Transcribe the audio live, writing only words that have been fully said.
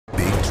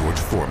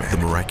Foreman, the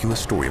miraculous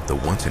story of the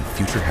once and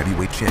future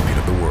heavyweight champion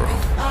of the world.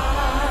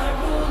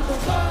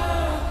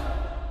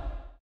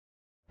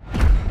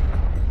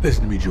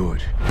 Listen to me,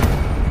 George.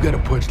 You got a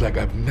punch like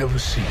I've never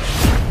seen.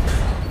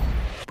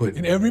 But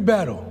in every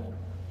battle,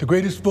 the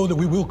greatest foe that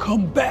we will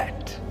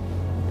combat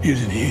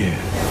isn't here.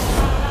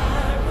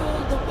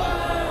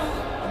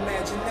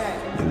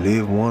 You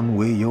live one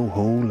way your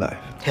whole life.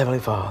 Heavenly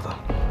Father,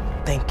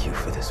 thank you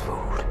for this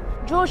food.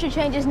 George should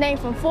change his name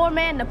from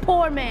Foreman to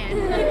Poor Man.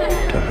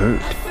 To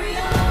hurt.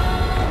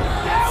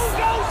 Down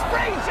goes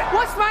Frazier!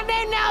 What's my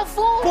name now,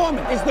 fool?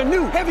 Foreman is the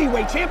new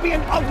heavyweight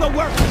champion of the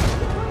world.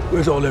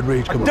 Where's all that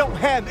rage coming from? Don't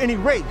have any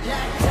rage.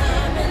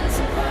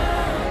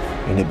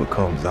 And it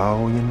becomes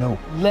all you know.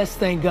 Let's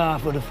thank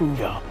God for the food,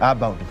 y'all. How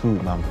about the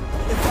food, mama?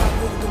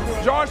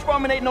 George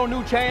Foreman ain't no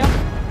new champ.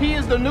 He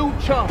is the new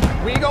chump.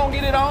 We gonna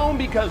get it on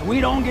because we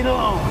don't get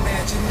along.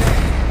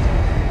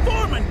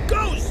 Foreman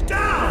goes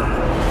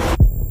down!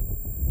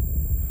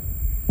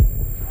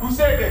 Who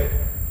said that?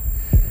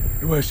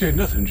 Nobody said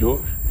nothing,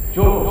 George.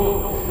 George.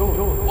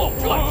 Oh,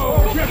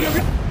 George!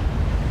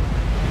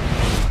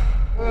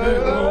 Hey,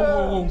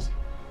 whoa.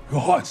 Your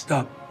heart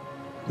stopped.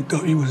 We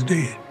thought he was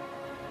dead.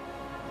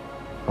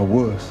 I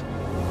was.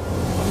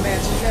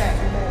 Imagine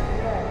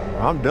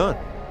that. I'm done.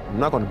 I'm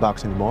not going to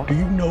box anymore. Do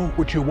you know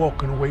what you're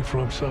walking away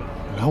from, son?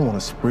 I want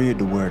to spread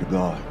the word of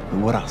God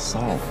and what I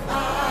saw.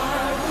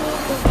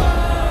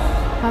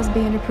 How's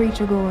being a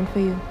preacher going for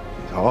you?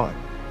 It's hard.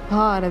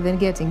 Harder than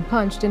getting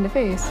punched in the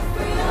face.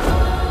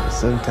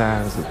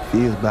 Sometimes it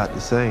feels about the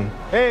same.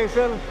 Hey,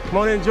 fella, come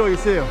on and enjoy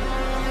yourself.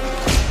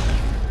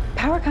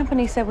 Power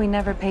company said we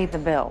never paid the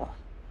bill.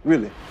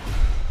 Really?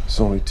 It's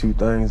only two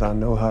things I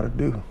know how to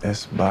do.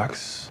 That's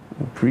box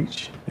and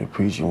preach. And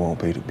preaching won't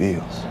pay the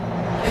bills.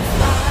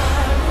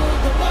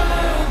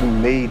 You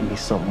made me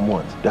something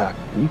once, Doc.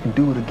 You can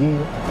do it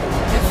again.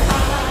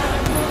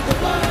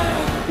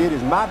 It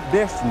is my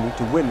destiny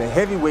to win the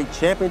heavyweight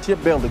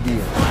championship belt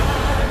again.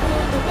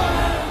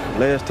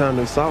 Last time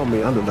they saw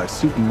me, I looked like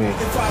Superman.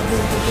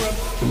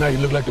 So now you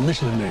look like the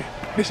Michelin Man.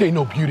 This ain't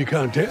no beauty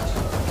contest.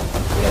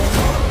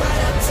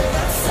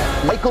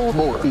 Michael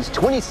Moore. He's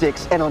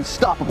 26 and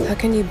unstoppable. How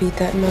can you beat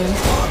that man?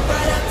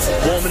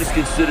 Foreman is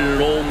considered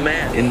an old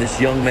man in this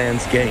young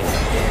man's game.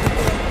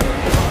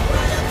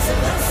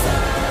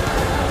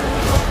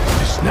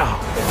 It's now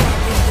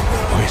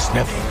or it's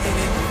never.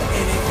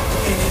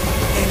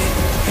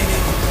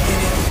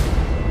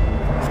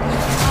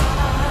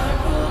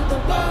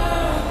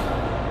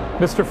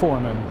 Mr.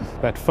 Foreman,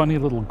 that funny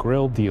little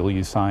grill deal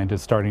you signed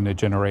is starting to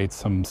generate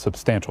some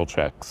substantial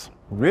checks.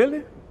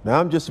 Really? Now,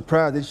 I'm just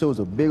surprised they chose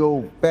a big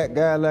old fat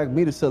guy like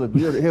me to sell a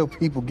grill to help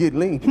people get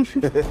lean.